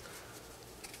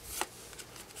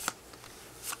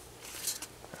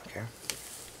 Okay.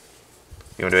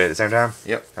 You want to do it at the same time?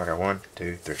 Yep. Okay, 1,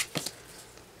 2, 3.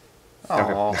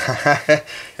 Aww. Okay.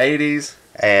 Hades.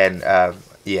 And,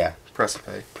 yeah.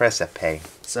 Precipice. Precipice.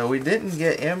 So we didn't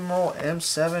get Emerald,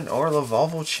 M7, or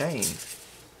Lavalval Chain.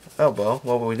 Oh well,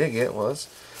 what we did get was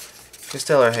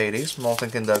Constellar Hades,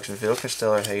 Molten Conduction Field,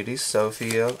 Constellar Hades,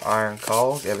 Sophia, Iron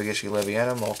Call, Ebigishi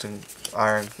Leviana, Molten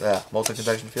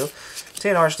Conduction Field,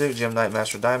 10 Archduke, Gem Knight,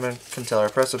 Master Diamond, Constellar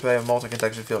Precipice, Molten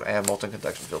Conduction Field, and Molten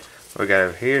Conduction Field. We got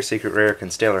over here Secret Rare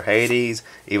Constellar Hades,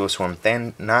 Evil Swarm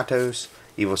Thanatos,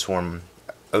 Evil Swarm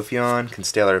Ophion,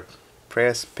 Constellar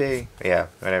Precipice, yeah,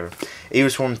 whatever. Evil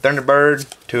Swarm Thunderbird,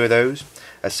 2 of those.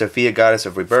 A Sophia Goddess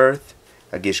of Rebirth,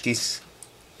 a Gishki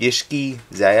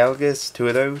Zyalgus, 2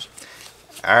 of those.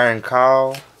 Iron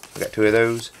Call, we got 2 of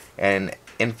those. And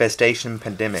Infestation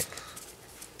Pandemic.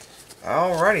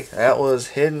 Alrighty, that was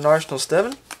Hidden Arsenal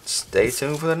 7. Stay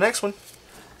tuned for the next one.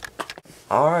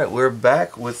 Alright, we're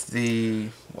back with the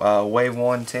Wave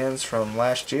 110s from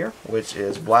last year, which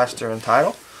is Blaster and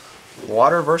Title.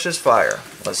 Water versus Fire.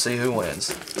 Let's see who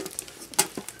wins.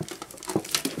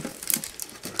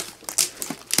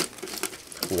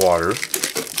 Water.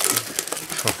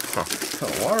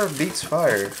 Water beats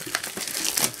fire.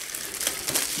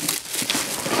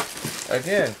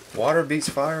 Again, water beats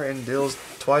fire and deals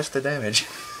twice the damage.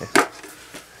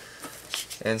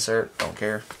 Insert, don't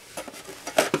care.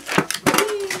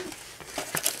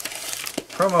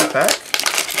 Promo pack.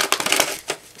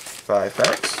 5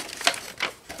 packs.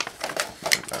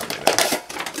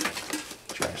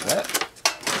 Trash that.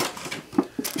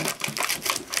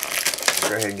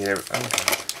 Go ahead and get everything. Okay.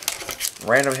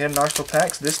 Random Hidden Arsenal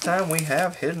packs. This time we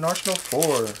have Hidden Arsenal 4.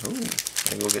 Ooh,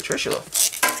 maybe we'll get Trishula.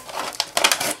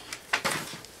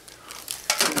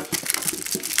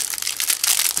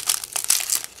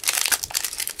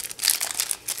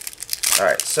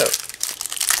 Alright, so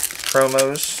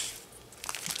promos.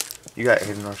 You got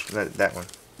Hidden Arsenal, that one?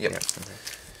 Yep. Yeah, okay.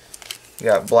 You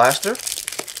got Blaster,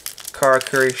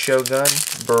 Karakuri Shogun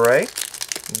Beret,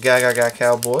 Gaga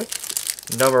Cowboy,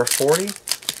 number 40,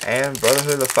 and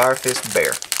Brotherhood of the Fire Fist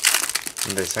Bear.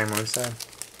 And the same on this side?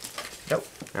 Nope.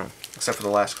 No. Except for the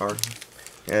last card.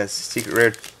 Yes,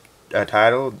 Secret Rare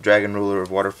Title, Dragon Ruler of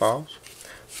Waterfalls,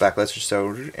 Blackluster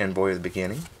Soldier, and Boy of the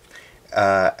Beginning,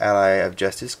 Ally of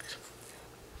Justice,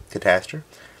 Catastor,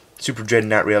 Super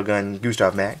Dreadnought Railgun,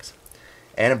 Gustav Max,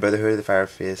 and a Brotherhood of the Fire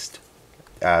Fist,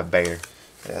 Bear. Yeah,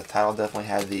 the title definitely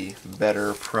had the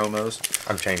better promos.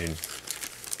 I'm changing.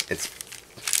 It's...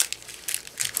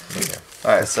 Yeah.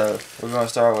 Alright, so we're going to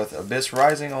start with Abyss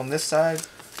Rising on this side,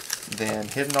 then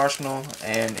Hidden Arsenal,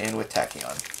 and end with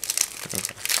Tachyon.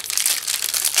 Okay.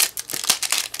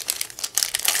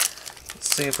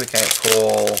 Let's see if we can't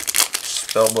pull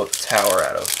Spellbook Tower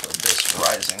out of Abyss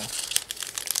Rising.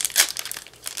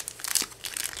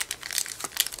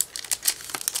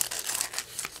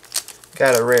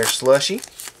 Got a rare Slushy.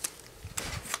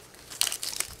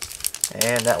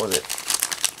 And that was it.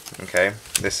 Okay,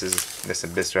 this is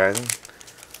Abyss Rising.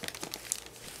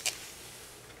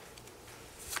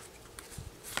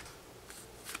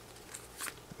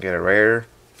 Got a rare.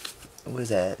 What is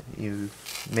that? You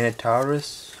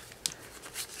Minotaurus.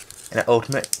 And an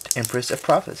Ultimate Empress of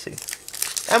Prophecy.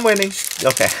 I'm winning.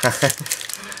 Okay.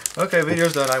 Okay,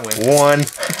 video's done. I win. 1.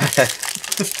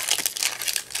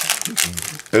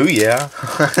 Oh yeah.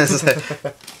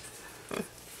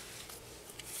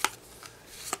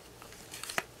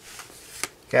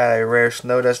 Got a rare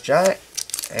Snowdust Giant.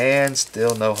 And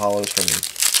still no hollows for me.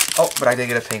 Oh, but I did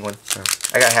get a penguin. Oh.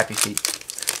 I got Happy Feet.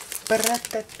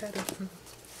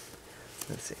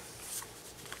 Let's see.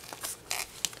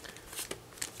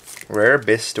 Rare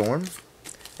Abyss Storm.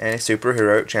 And a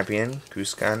Superhero Champion,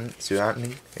 Kuskan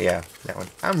Suatni. Yeah, that one.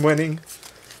 I'm winning.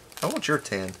 I want your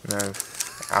 10. No.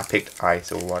 I picked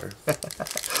ice or water.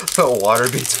 Water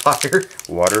beats fire.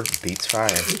 Water beats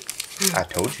fire. I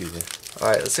told you this.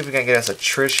 Alright, let's see if we can get us a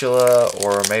Trishula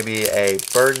or maybe a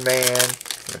Birdman. I'm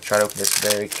going to try to open this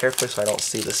very carefully so I don't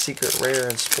see the secret rare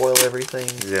and spoil everything.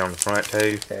 Is it on the front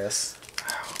too? Yes.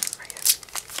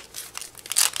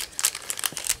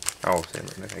 Oh, man. Oh, see,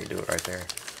 look how you do it right there.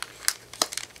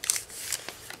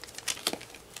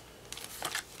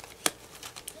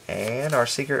 And our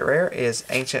secret rare is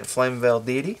Ancient Flameveil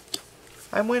Deity.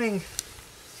 I'm winning.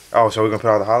 Oh, so we're going to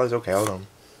put all the hollows? Okay, hold on.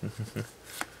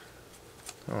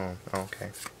 Oh,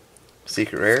 okay.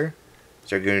 Secret rare.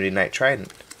 Dragunity Knight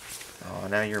Trident. Oh,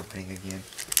 now you're winning again.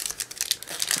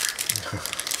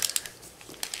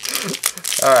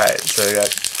 Alright, so we got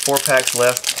 4 packs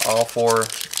left, all for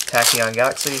Tachyon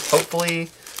Galaxy. Hopefully,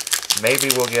 maybe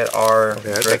we'll get our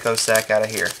Draco Sack out of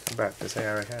here. I'm about to say I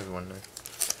already have one now.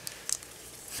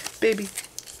 Baby.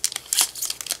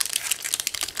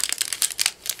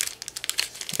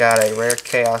 Got a rare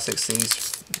Chaos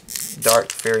Exceeds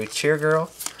Dark Fairy Cheer Girl.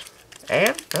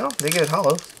 And, well, they get it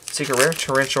hollow. Secret rare,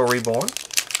 Torrential Reborn.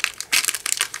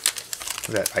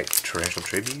 Is that like Torrential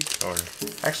Tribute? Or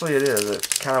Actually, it is.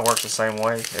 It kind of works the same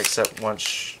way, except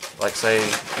once, like, say,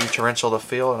 you Torrential the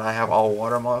field and I have all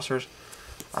water monsters.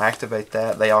 I activate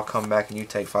that, they all come back and you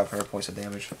take 500 points of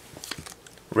damage.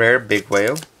 rare Big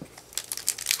Whale.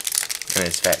 And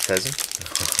his fat cousin.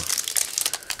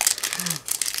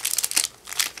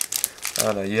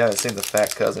 Oh no, you haven't seen the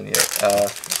fat cousin yet.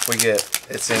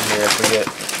 It's in here. If we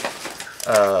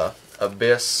get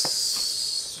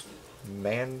Abyss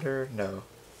Mander, no,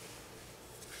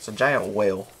 it's a giant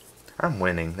whale. I'm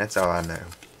winning. That's all I know.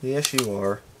 Yes, you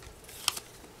are.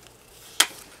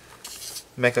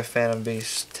 Mecha Phantom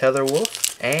Beast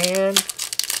Tetherwolf, and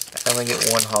I only get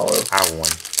 1 hollow. I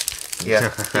won.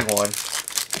 Yeah, he won.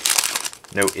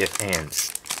 No ifs,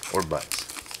 ands, or buts.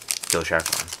 Still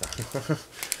Sharkon.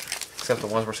 Except the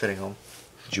ones we're sitting on.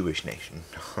 Jewish nation.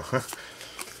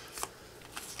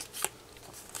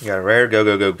 You got a rare Go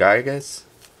Go Go Gigas.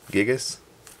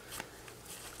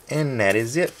 And that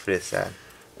is it for this side.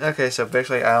 Okay, so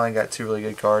basically I only got 2 really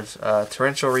good cards.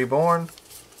 Torrential Reborn.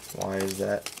 Why is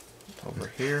that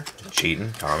over here?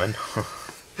 Cheating, common.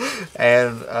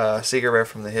 And secret rare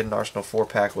from the Hidden Arsenal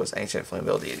 4-pack was Ancient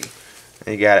Flameveil Deity.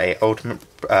 You got a Ultimate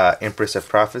Empress of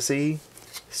Prophecy,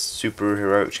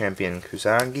 Superhero Champion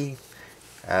Kusanagi,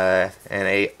 and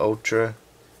a Ultra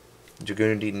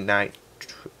Dragunity Knight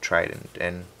Trident,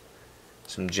 and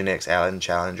some Gen X Allen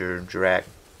Challenger Dirac.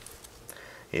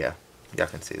 Yeah, y'all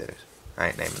can see those. I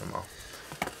ain't naming them all.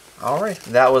 Alright,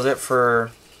 that was it for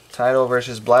Tidal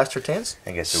versus Blaster 10s.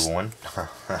 I guess who won?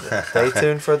 Stay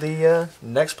tuned for the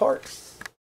next part.